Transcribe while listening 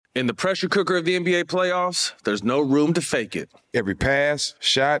In the pressure cooker of the NBA playoffs, there's no room to fake it. Every pass,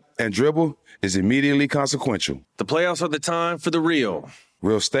 shot, and dribble is immediately consequential. The playoffs are the time for the real.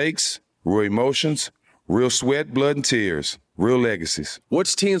 Real stakes, real emotions, real sweat, blood, and tears, real legacies.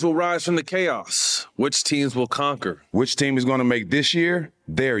 Which teams will rise from the chaos? Which teams will conquer? Which team is going to make this year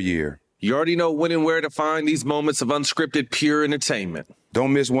their year? You already know when and where to find these moments of unscripted, pure entertainment.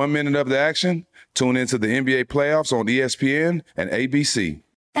 Don't miss 1 minute of the action. Tune into the NBA playoffs on ESPN and ABC.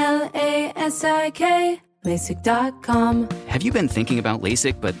 LASIK, LASIK.com. Have you been thinking about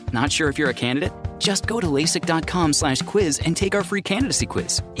LASIK but not sure if you're a candidate? Just go to LASIK.com/quiz and take our free candidacy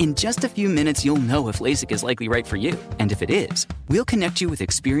quiz. In just a few minutes, you'll know if LASIK is likely right for you. And if it is, we'll connect you with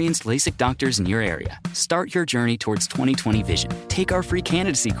experienced LASIK doctors in your area. Start your journey towards 20/20 vision. Take our free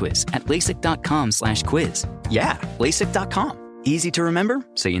candidacy quiz at LASIK.com/quiz. Yeah, LASIK.com. Easy to remember,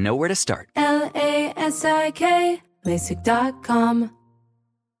 so you know where to start. LASIK, LASIK.com.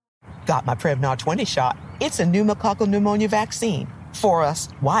 Got my Prevnar 20 shot. It's a pneumococcal pneumonia vaccine. For us,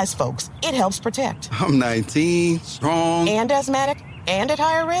 wise folks, it helps protect. I'm 19, strong. And asthmatic, and at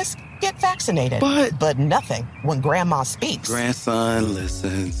higher risk? Get vaccinated. But nothing when grandma speaks. Grandson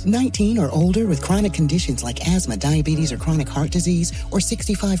listens. 19 or older with chronic conditions like asthma, diabetes, or chronic heart disease, or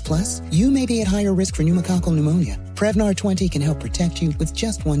 65 plus, you may be at higher risk for pneumococcal pneumonia. Prevnar 20 can help protect you with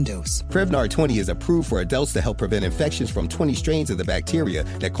just one dose. Prevnar 20 is approved for adults to help prevent infections from 20 strains of the bacteria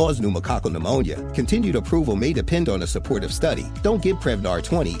that cause pneumococcal pneumonia. Continued approval may depend on a supportive study. Don't get Prevnar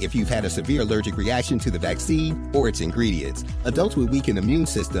 20 if you've had a severe allergic reaction to the vaccine or its ingredients. Adults with weakened immune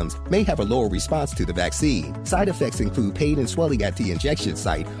systems may have a lower response to the vaccine. Side effects include pain and swelling at the injection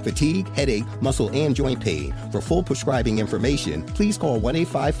site, fatigue, headache, muscle, and joint pain. For full prescribing information, please call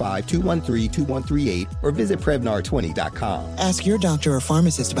 1-855-213-2138 or visit Prevnar20.com. Ask your doctor or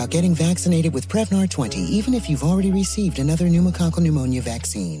pharmacist about getting vaccinated with Prevnar 20, even if you've already received another pneumococcal pneumonia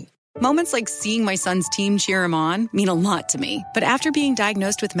vaccine. Moments like seeing my son's team cheer him on mean a lot to me. But after being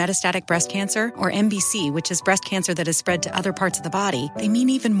diagnosed with metastatic breast cancer, or MBC, which is breast cancer that has spread to other parts of the body, they mean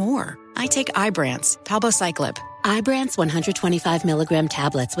even more. I take Ibrance, palbociclib. Ibrance 125 milligram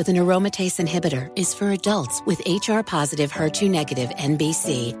tablets with an aromatase inhibitor is for adults with HR-positive, HER2-negative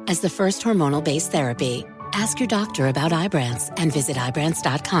MBC as the first hormonal-based therapy. Ask your doctor about Ibrance and visit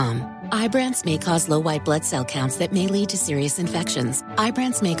Ibrance.com. Ibrance may cause low white blood cell counts that may lead to serious infections.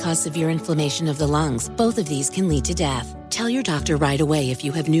 Ibrance may cause severe inflammation of the lungs. Both of these can lead to death. Tell your doctor right away if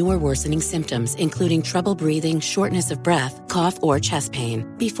you have new or worsening symptoms, including trouble breathing, shortness of breath, cough, or chest pain.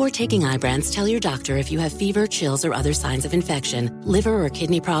 Before taking Ibrance, tell your doctor if you have fever, chills, or other signs of infection, liver or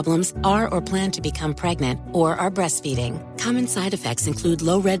kidney problems, are or plan to become pregnant, or are breastfeeding. Common side effects include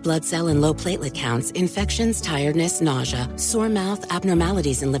low red blood cell and low platelet counts, infections, tiredness, nausea, sore mouth,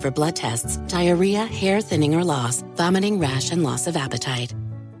 abnormalities in liver blood tests, diarrhea, hair thinning or loss, vomiting, rash, and loss of appetite.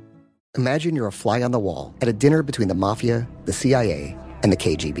 Imagine you're a fly on the wall at a dinner between the mafia, the CIA, and the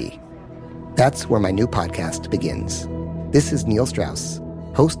KGB. That's where my new podcast begins. This is Neil Strauss,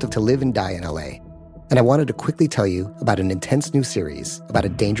 host of To Live and Die in LA, and I wanted to quickly tell you about an intense new series about a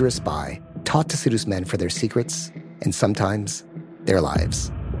dangerous spy taught to seduce men for their secrets and sometimes their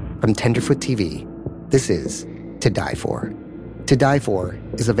lives. From Tenderfoot TV, this is To Die For. To Die For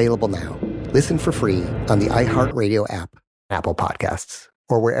is available now. Listen for free on the iHeartRadio app, Apple Podcasts,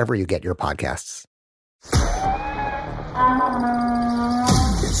 or wherever you get your podcasts.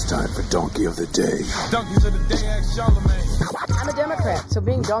 It's time for Donkey of the Day. Donkeys of the Day, ask Charlemagne. I'm a Democrat, so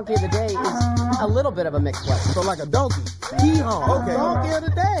being Donkey of the Day is a little bit of a mixed blessing. So like a donkey. Hee-haw. Okay. Donkey of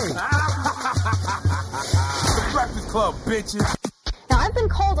the Day. The Breakfast Club, bitches. Now, I've been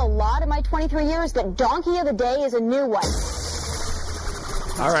called a lot in my 23 years, but Donkey of the Day is a new one.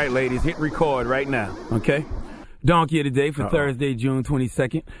 All right, ladies, hit record right now, okay? Donkey of the Day for Thursday, June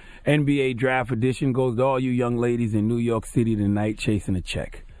 22nd. NBA Draft Edition goes to all you young ladies in New York City tonight chasing a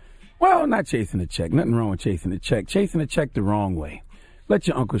check. Well, not chasing a check. Nothing wrong with chasing a check. Chasing a check the wrong way. Let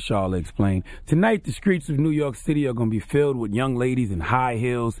your Uncle Charlotte explain. Tonight, the streets of New York City are going to be filled with young ladies in high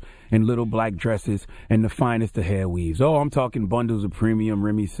heels and little black dresses and the finest of hair weaves. Oh, I'm talking bundles of premium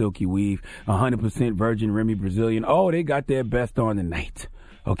Remy silky weave, 100% virgin Remy Brazilian. Oh, they got their best on tonight.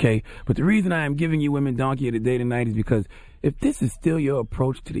 Okay? But the reason I am giving you women Donkey of the Day tonight is because if this is still your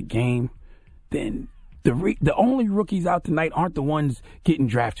approach to the game, then the only rookies out tonight aren't the ones getting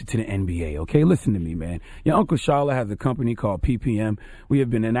drafted to the NBA, okay? Listen to me, man. Your Uncle Charlotte has a company called PPM. We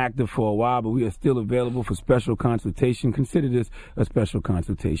have been inactive for a while, but we are still available for special consultation. Consider this a special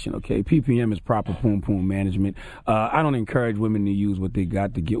consultation, okay? PPM is proper poom-poom management. I don't encourage women to use what they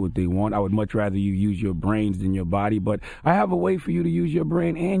got to get what they want. I would much rather you use your brains than your body, but I have a way for you to use your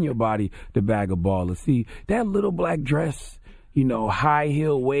brain and your body to bag a baller. See, that little black dress, high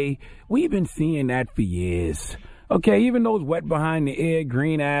heel way. We've been seeing that for years. Okay, even those wet behind the ear,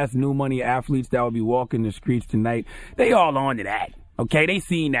 green-ass, new money athletes that will be walking the streets tonight, they all on to that. Okay, they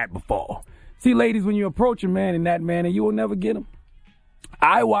seen that before. See, ladies, when you approach a man in that manner, you will never get him.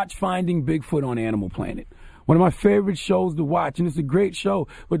 I watch Finding Bigfoot on Animal Planet. One of my favorite shows to watch, and it's a great show.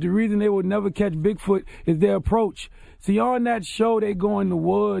 But the reason they would never catch Bigfoot is their approach. See, on that show, they go in the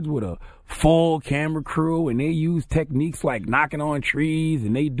woods with a full camera crew, and they use techniques like knocking on trees,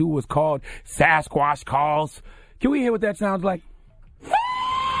 and they do what's called Sasquatch calls. Can we hear what that sounds like?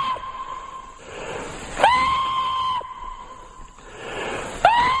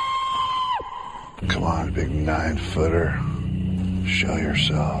 Come on, big 9-footer. Show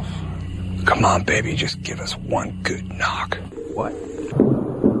yourself. Come on, baby, just give us one good knock. What?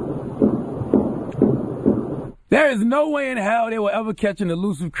 There is no way in hell they will ever catch an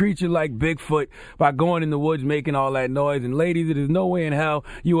elusive creature like Bigfoot by going in the woods making all that noise. And ladies, it is no way in hell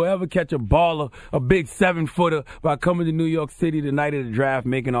you will ever catch a baller, a big 7-footer, by coming to New York City the night of the draft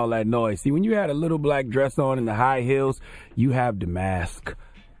making all that noise. See, when you had a little black dress on and the high heels, you have the mask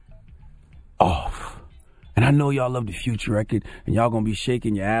off. And I know y'all love the Future record, and y'all gonna be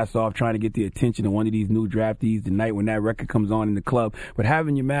shaking your ass off trying to get the attention of one of these new draftees tonight when that record comes on in the club. But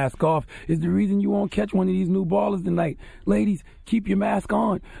having your mask off is the reason you won't catch one of these new ballers tonight. Ladies, keep your mask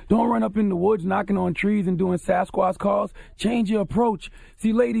on. Don't run up in the woods knocking on trees and doing Sasquatch calls. Change your approach.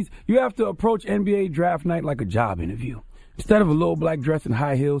 See, ladies, you have to approach NBA draft night like a job interview. Instead of a little black dress and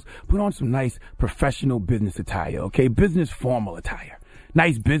high heels, put on some nice professional business attire, okay? Business formal attire.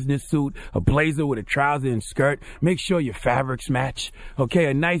 Nice business suit, a blazer with a trouser and skirt. Make sure your fabrics match. Okay,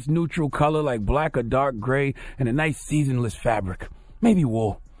 a nice neutral color like black or dark gray, and a nice seasonless fabric. Maybe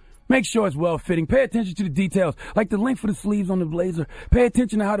wool. Make sure it's well-fitting. Pay attention to the details, like the length of the sleeves on the blazer. Pay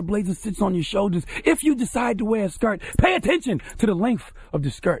attention to how the blazer sits on your shoulders. If you decide to wear a skirt, pay attention to the length of the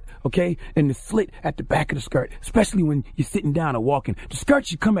skirt, okay? And the slit at the back of the skirt, especially when you're sitting down or walking. The skirt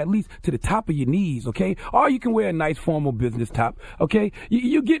should come at least to the top of your knees, okay? Or you can wear a nice formal business top, okay?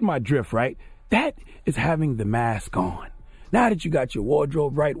 You get my drift, right? That is having the mask on. Now that you got your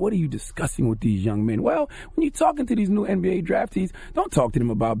wardrobe right, what are you discussing with these young men? Well, when you're talking to these new NBA draftees, don't talk to them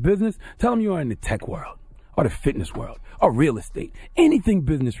about business. Tell them you are in the tech world or the fitness world or real estate, anything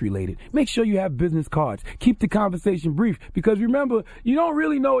business related. Make sure you have business cards. Keep the conversation brief because remember, you don't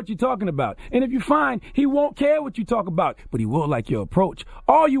really know what you're talking about. And if you find he won't care what you talk about, but he will like your approach.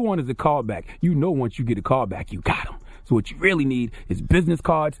 All you want is a callback. You know once you get a callback, you got him. So what you really need is business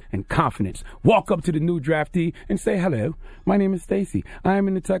cards and confidence. Walk up to the new draftee and say, hello, my name is Stacy. I am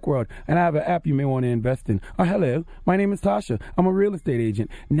in the tech world, and I have an app you may want to invest in. Or hello, my name is Tasha. I'm a real estate agent.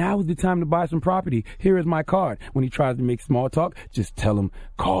 Now is the time to buy some property. Here is my card. When he tries to make small talk, just tell him,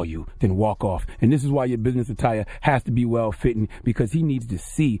 call you, then walk off. And this is why your business attire has to be well-fitting, because he needs to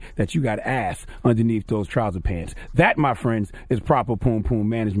see that you got ass underneath those trouser pants. That, my friends, is proper poom-poom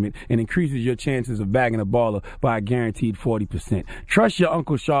management and increases your chances of bagging a baller by a guaranteed 40%. Trust your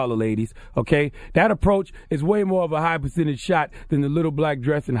Uncle Charlotte, ladies, okay? That approach is way more of a high percentage shot than the little black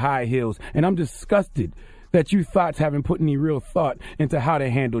dress and high heels. And I'm disgusted that you thoughts haven't put any real thought into how to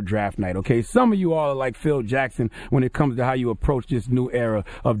handle draft night, okay? Some of you all are like Phil Jackson when it comes to how you approach this new era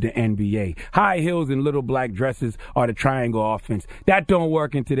of the NBA. High heels and little black dresses are the triangle offense. That don't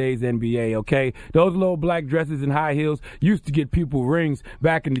work in today's NBA, okay? Those little black dresses and high heels used to get people rings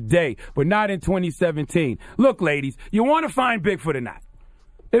back in the day, but not in 2017. Look, ladies, you want to find Bigfoot or not?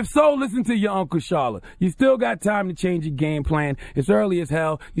 If so, listen to your Uncle Charlotte. You still got time to change your game plan. It's early as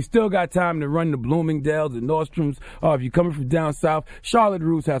hell. You still got time to run to Bloomingdale's and Nordstrom's. Or if you're coming from down south, Charlotte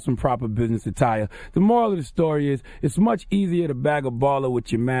Russe has some proper business attire. The moral of the story is it's much easier to bag a baller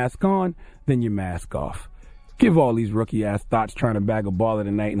with your mask on than your mask off. Give all these rookie-ass thoughts trying to bag a baller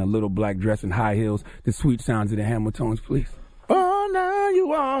tonight in a little black dress and high heels the sweet sounds of the Hamiltones, please. Oh, now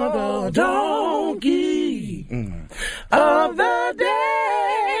you are the donkey of the day.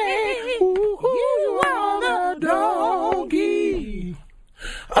 You are the donkey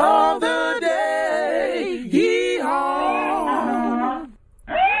of the day. Yeehaw.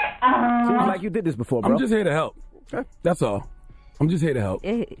 Seems like you did this before, bro. I'm just here to help. That's all. I'm just here to help.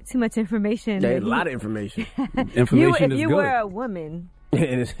 Too much information. There's a lot of information. Information if is you good. were a woman,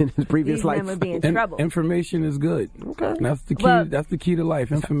 in his previous these life, men would be in trouble. Information is good. Okay, that's the key. Well, that's the key to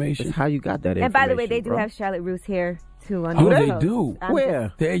life. Information. That's how you got that information. And by the way, they do have Charlotte Russe here too. On Oh, the they show. do.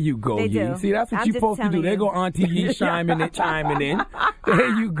 Where? There you go, They Yee. do. See, that's what I'm you're just supposed to do. telling They you. go Auntie Yee chiming in.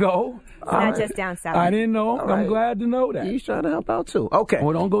 There you go. Not just down south. I didn't know. All I'm right. glad to know that. He's trying to help out too. Okay.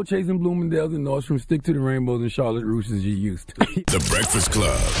 Well, don't go chasing Bloomingdale's and Nordstrom. Stick to the Rainbows and Charlotte Russe as you used to. The Breakfast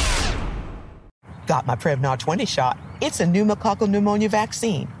Club. Got my Prevnar 20 shot. It's a pneumococcal pneumonia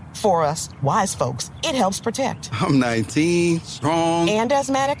vaccine. For us, wise folks, it helps protect. I'm 19, strong. And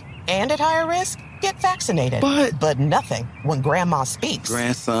asthmatic, and at higher risk? Get vaccinated. But nothing when grandma speaks.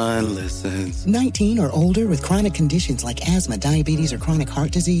 Grandson listens. 19 or older with chronic conditions like asthma, diabetes, or chronic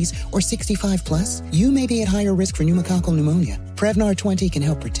heart disease, or 65 plus, you may be at higher risk for pneumococcal pneumonia. Prevnar 20 can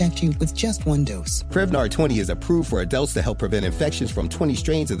help protect you with just one dose. Prevnar 20 is approved for adults to help prevent infections from 20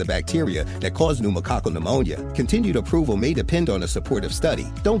 strains of the bacteria that cause pneumococcal pneumonia. Continued approval may depend on a supportive study.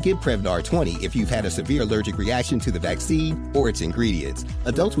 Don't give Prevnar 20 if you've had a severe allergic reaction to the vaccine or its ingredients.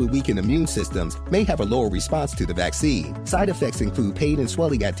 Adults with weakened immune systems may have a lower response to the vaccine. Side effects include pain and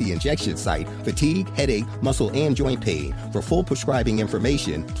swelling at the injection site, fatigue, headache, muscle, and joint pain. For full prescribing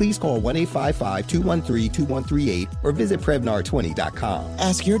information, please call 1-855-213-2138 or visit Prevnar20.com.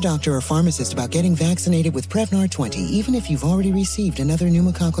 Ask your doctor or pharmacist about getting vaccinated with Prevnar 20, even if you've already received another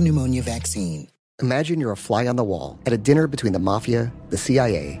pneumococcal pneumonia vaccine. Imagine you're a fly on the wall at a dinner between the mafia, the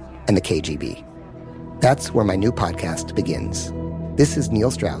CIA, and the KGB. That's where my new podcast begins. This is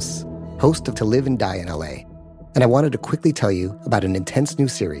Neil Strauss, host of To Live and Die in LA, and I wanted to quickly tell you about an intense new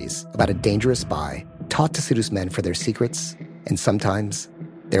series about a dangerous spy taught to seduce men for their secrets and sometimes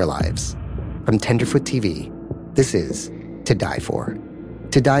their lives. From Tenderfoot TV, this is To Die For.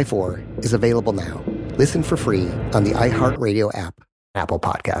 To Die For is available now. Listen for free on the iHeartRadio app, Apple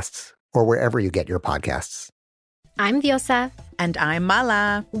Podcasts, or wherever you get your podcasts. I'm Diosa. And I'm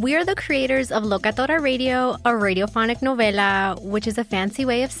Mala. We're the creators of Locatora Radio, a radiophonic novela, which is a fancy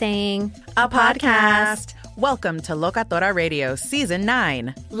way of saying a podcast. Welcome to Locatora Radio Season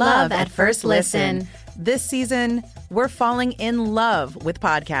 9. Love at First Listen. This season, we're falling in love with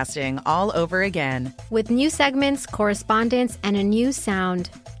podcasting all over again. With new segments, correspondence, and a new sound.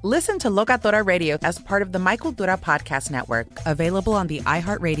 Listen to Locatora Radio as part of the My Cultura Podcast Network, available on the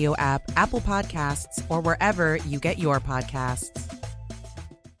iHeartRadio app, Apple Podcasts, or wherever you get your podcasts.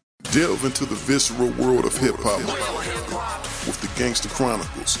 Delve into the visceral world of hip-hop with the Gangsta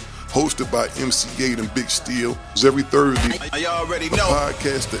Chronicles, hosted by MC Gate and Big Steel. Every Thursday, a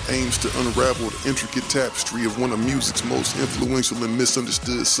podcast that aims to unravel the intricate tapestry of one of music's most influential and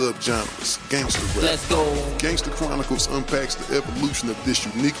misunderstood subgenres, gangsta rap. Let's go. Gangsta Chronicles unpacks the evolution of this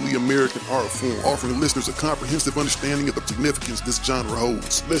uniquely American art form, offering listeners a comprehensive understanding of the significance this genre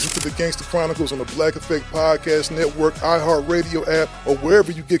holds. Listen to the Gangsta Chronicles on the Black Effect Podcast Network, iHeartRadio app, or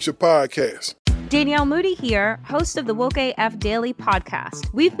wherever you get your podcasts. Danielle Moody here, host of the Woke AF Daily podcast.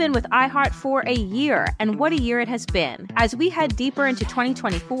 We've been with iHeart for a year, and what a year it has been. As we head deeper into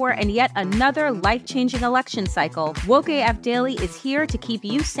 2024 and yet another life-changing election cycle, Woke AF Daily is here to keep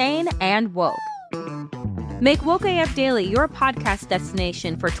you sane and woke. Make Woke AF Daily your podcast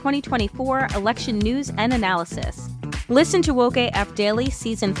destination for 2024 election news and analysis. Listen to Woke AF Daily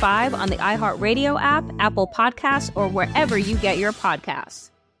Season 5 on the iHeartRadio app, Apple Podcasts, or wherever you get your podcasts.